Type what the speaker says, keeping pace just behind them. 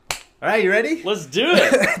All right, you ready? Let's do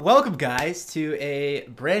it. Welcome, guys, to a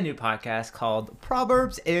brand new podcast called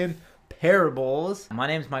Proverbs and Parables. My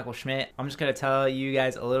name is Michael Schmidt. I'm just going to tell you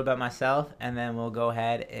guys a little about myself, and then we'll go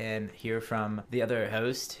ahead and hear from the other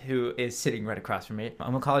host, who is sitting right across from me.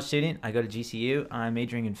 I'm a college student. I go to GCU. I'm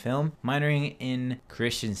majoring in film, minoring in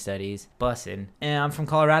Christian studies, bussin', and I'm from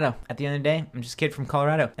Colorado. At the end of the day, I'm just a kid from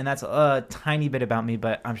Colorado, and that's a tiny bit about me,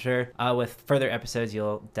 but I'm sure with further episodes,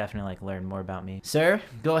 you'll definitely learn more about me. Sir,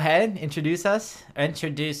 go ahead,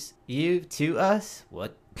 introduce you to us.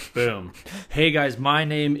 What? Boom. Hey guys, my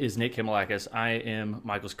name is Nick Himalakis. I am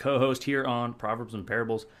Michael's co-host here on Proverbs and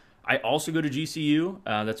Parables. I also go to GCU.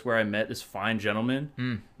 That's where I met this fine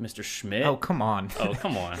gentleman, Mr. Schmidt. Oh, come on. Oh,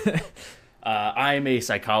 come on. I'm a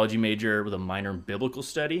psychology major with a minor in biblical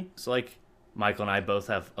study. So Michael and I both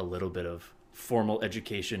have a little bit of formal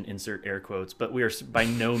education, insert air quotes, but we are by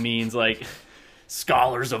no means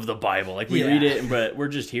scholars of the Bible. We read it, but we're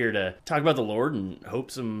just here to talk about the Lord and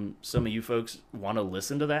hope some of you folks want to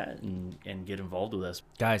listen to that and get involved with us.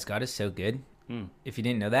 Guys, God is so good. If you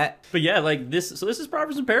didn't know that. But yeah, this is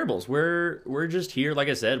Proverbs and Parables. We're just here, like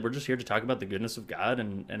I said, we're just here to talk about the goodness of God,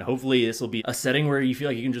 and hopefully this will be a setting where you feel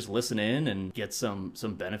like you can just listen in and get some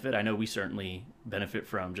benefit. I know we certainly benefit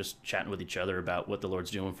from just chatting with each other about what the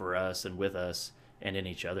Lord's doing for us and with us and in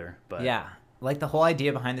each other. But yeah. The whole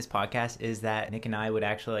idea behind this podcast is that Nick and I would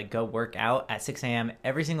actually go work out at 6 a.m.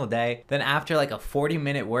 every single day. Then after a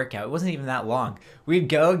 40-minute workout, it wasn't even that long, we'd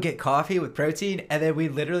go get coffee with protein, and then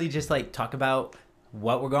we'd literally just talk about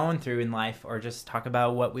what we're going through in life, or just talk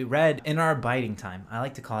about what we read in our abiding time. I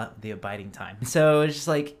like to call it the abiding time. So it's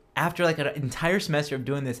just after an entire semester of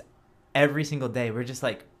doing this every single day, we're just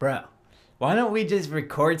bro, why don't we just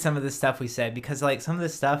record some of the stuff we said? Because some of the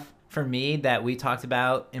stuff for me that we talked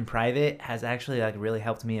about in private has actually really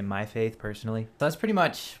helped me in my faith personally. So that's pretty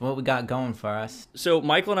much what we got going for us. So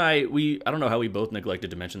Michael and I don't know how we both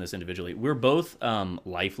neglected to mention this individually. We're both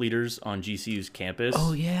life leaders on GCU's campus.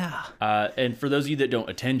 Oh yeah. And for those of you that don't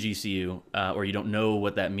attend GCU or you don't know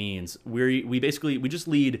what that means, we just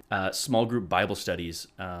lead small group Bible studies.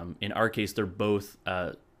 In our case, they're both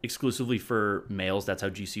exclusively for males. That's how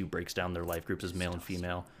GCU breaks down their life groups as male and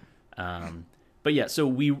female. But yeah, so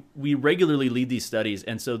we regularly lead these studies,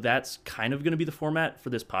 and so that's kind of going to be the format for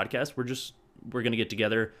this podcast. We're going to get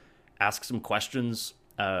together, ask some questions,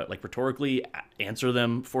 rhetorically, answer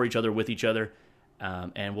them for each other, with each other,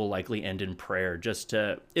 and we'll likely end in prayer.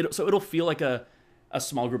 So it'll feel like a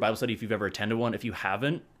small group Bible study if you've ever attended one. If you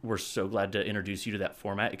haven't, we're so glad to introduce you to that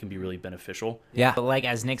format. It can be really beneficial. Yeah, but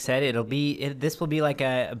as Nick said, this will be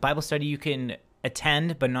a Bible study you can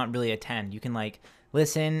attend, but not really attend. You can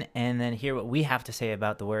listen and then hear what we have to say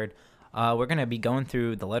about the word. We're going to be going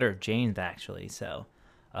through the letter of James, actually. So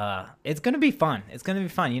it's going to be fun. It's going to be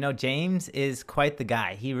fun. James is quite the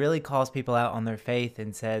guy. He really calls people out on their faith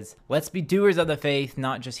and says, let's be doers of the faith,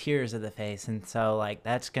 not just hearers of the faith. And so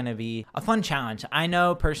that's going to be a fun challenge. I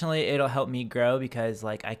know personally it'll help me grow because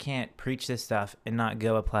I can't preach this stuff and not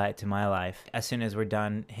go apply it to my life as soon as we're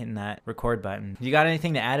done hitting that record button. You got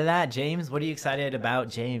anything to add to that, James? What are you excited about,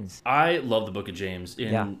 James? I love the book of James.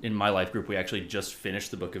 In my life group, we actually just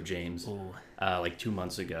finished the book of James. 2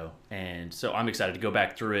 months ago, and so I'm excited to go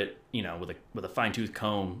back through it, with a fine-tooth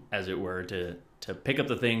comb, as it were, to pick up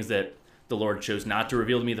the things that the Lord chose not to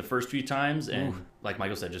reveal to me the first few times, and like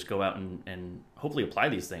Michael said, just go out and hopefully apply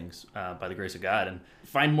these things by the grace of God, and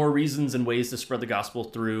find more reasons and ways to spread the gospel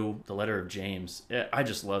through the letter of James. I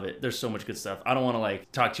just love it. There's so much good stuff. I don't want to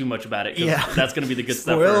talk too much about it, because that's going to be the good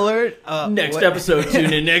stuff. Spoiler alert! Next episode,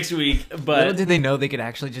 tune in next week. But little did they know they could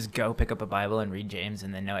actually just go pick up a Bible and read James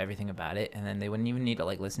and then know everything about it, and then they wouldn't even need to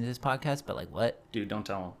listen to this podcast. But what? Dude, don't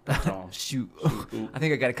tell them. Don't tell them. Shoot. I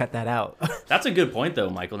think I got to cut that out. That's a good point, though,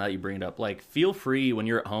 Michael. Now that you bring it up, feel free when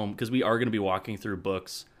you're at home, because we are going to be walking through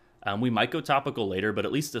books. We might go topical later, but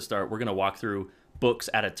at least to start, we're going to walk through books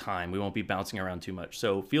at a time. We won't be bouncing around too much.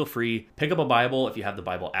 So feel free, pick up a Bible. If you have the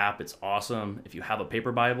Bible app, it's awesome. If you have a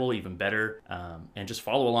paper Bible, even better. And just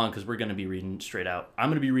follow along, because we're going to be reading straight out. I'm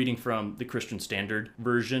going to be reading from the Christian Standard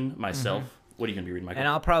Version myself. What are you going to be reading, Michael? And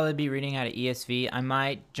I'll probably be reading out of ESV. I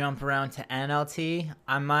might jump around to NLT.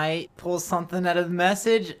 I might pull something out of the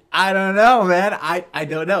Message. I don't know, man. I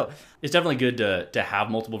don't know. It's definitely good to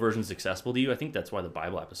have multiple versions accessible to you. I think that's why the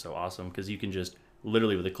Bible app is so awesome, because you can just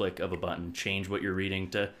literally with a click of a button change what you're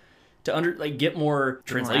reading to get more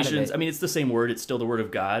translations. I mean, it's the same word. It's still the Word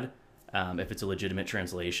of God. if it's a legitimate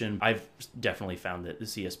translation. I've definitely found that the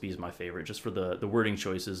CSB is my favorite, just for the wording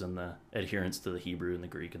choices and the adherence to the Hebrew and the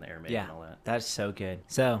Greek and the Aramaic and all that. That's so good.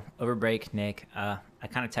 So over break, Nick, I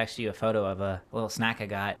kind of texted you a photo of a little snack I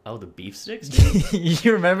got. Oh, the beef sticks?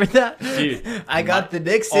 You remember that? Dude. I got the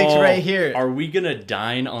Nick sticks right here. Are we going to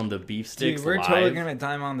dine on the beef sticks? Dude, we're live? totally going to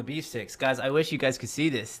dine on the beef sticks. Guys, I wish you guys could see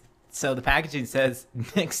this. So the packaging says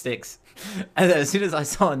Nick sticks. And then as soon as I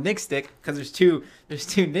saw a Nick stick, because there's two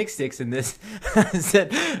Nick sticks in this, I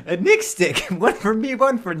said, a Nick stick. One for me,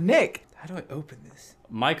 one for Nick. How do I open this?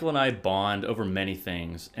 Michael and I bond over many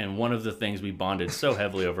things, and one of the things we bonded so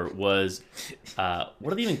heavily over was, what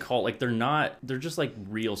are they even called? Like, they're just like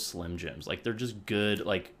real Slim Jims. Like, they're just good,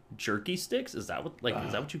 like, jerky sticks. Is that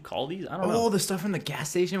what you call these? I don't know. Oh, the stuff from the gas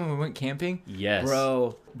station when we went camping? Yes.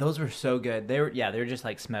 Bro, those were so good. They were just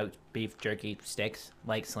like smoked beef jerky sticks,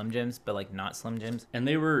 like Slim Jims, but like not Slim Jims. And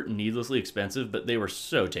they were needlessly expensive, but they were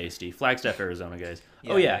so tasty. Flagstaff, Arizona, guys.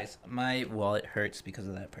 Guys, my wallet hurts because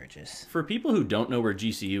of that purchase. For people who don't know where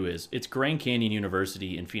GCU is, it's Grand Canyon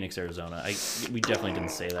University in Phoenix, Arizona. We definitely didn't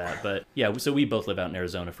say that, but yeah, so we both live out in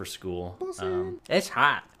Arizona for school. It's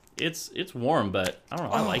hot. It's warm, but I don't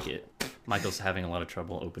know. I like it. Michael's having a lot of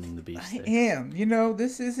trouble opening the beef stick. I am. You know,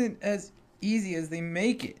 this isn't as easy as they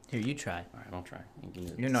make it. Here, you try. All right, I'll try.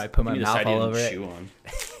 You know, I put my mouth all over it. Chew on.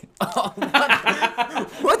 Oh,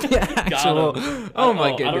 what the actual? Oh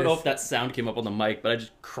my goodness! I don't know if that sound came up on the mic, but I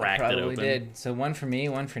just cracked it open. Probably did. So one for me,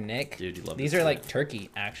 one for Nick. Dude, you love these. These are like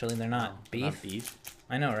turkey. Actually, they're not beef. Not beef.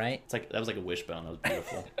 I know, right? It's like that was like a wishbone. That was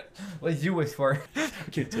beautiful. What did you wish for? I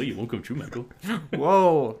can't tell you. Won't come true, Michael.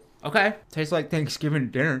 Whoa. Okay. Tastes like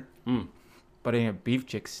Thanksgiving dinner. Mm. But ain't a beef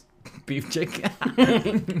chick. Beef stick.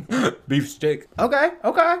 Okay.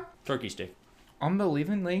 Turkey stick.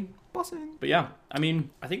 Unbelievably bussin'. But yeah, I mean,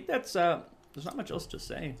 I think that's there's not much else to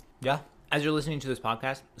say. Yeah. As you're listening to this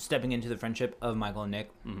podcast, stepping into the friendship of Michael and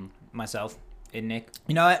Nick, myself and Nick.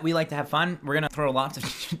 You know what? We like to have fun. We're going to throw lots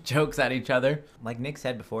of jokes at each other. Like Nick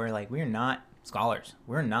said before, like, we're not scholars.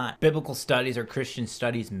 We're not biblical studies or Christian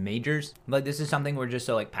studies majors. Like, this is something we're just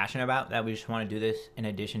so like passionate about that we just want to do this in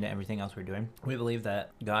addition to everything else we're doing. We believe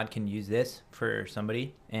that God can use this for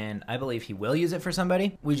somebody, and I believe he will use it for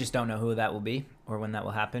somebody. We just don't know who that will be or when that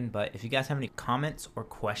will happen. But if you guys have any comments or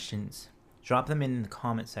questions, drop them in the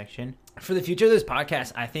comment section. For the future of this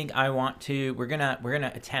podcast, I think we're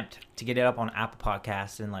gonna attempt to get it up on Apple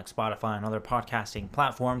Podcasts and like Spotify and other podcasting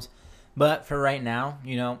platforms. But for right now,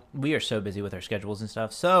 you know, we are so busy with our schedules and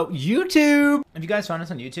stuff. So YouTube, if you guys find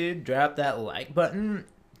us on YouTube, drop that like button.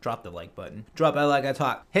 Drop the like button. Drop it like I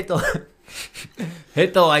talk. Hit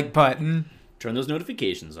the like button. Turn those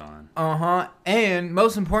notifications on. And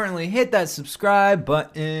most importantly, hit that subscribe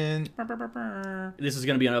button. This is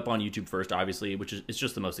going to be up on YouTube first, obviously, which is it's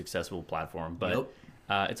just the most accessible platform. But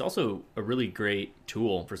it's also a really great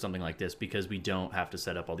tool for something like this because we don't have to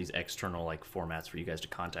set up all these external like formats for you guys to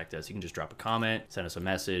contact us. You can just drop a comment, send us a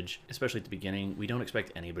message. Especially at the beginning, we don't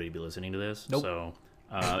expect anybody to be listening to this. Nope. So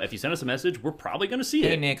if you send us a message, we're probably going to see it.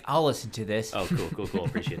 Hey Nick, I'll listen to this. Oh, cool.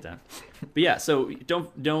 Appreciate that. But yeah, so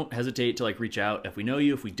don't hesitate to like reach out. If we know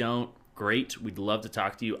you, if we don't, great. We'd love to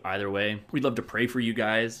talk to you either way. We'd love to pray for you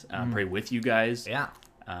guys, pray with you guys. Yeah.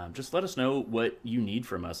 Just let us know what you need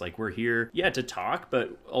from us. Like, we're here, to talk,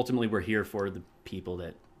 but ultimately we're here for the people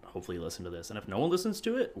that hopefully listen to this. And if no one listens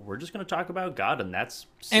to it, we're just going to talk about God, and that's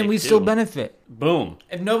sick and we too. still benefit. Boom.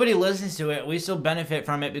 If nobody listens to it, we still benefit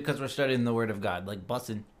from it because we're studying the Word of God, like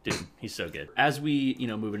bussin'. Dude, he's so good. As we,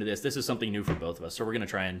 move into this is something new for both of us. So we're going to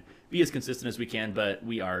try and be as consistent as we can, but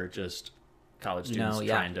we are just college students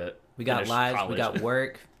trying to We got lives, college. We got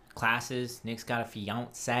work, classes. Nick's got a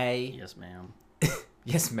fiance. Yes, ma'am.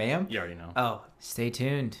 Yes, ma'am? You already know. Oh, stay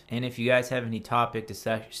tuned. And if you guys have any topic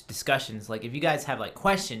discussions, like if you guys have like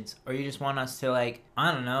questions or you just want us to like,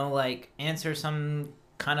 I don't know, like answer some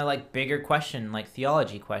kind of like bigger question, like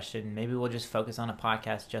theology question, maybe we'll just focus on a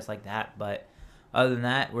podcast just like that. But other than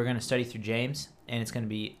that, we're going to study through James and it's going to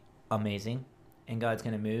be amazing. And God's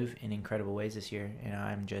going to move in incredible ways this year. And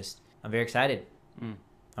I'm very excited.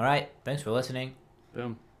 All right. Thanks for listening.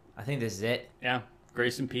 Boom. I think this is it. Yeah.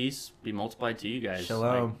 Grace and peace be multiplied to you guys.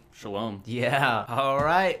 Shalom. Shalom. Yeah. All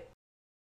right.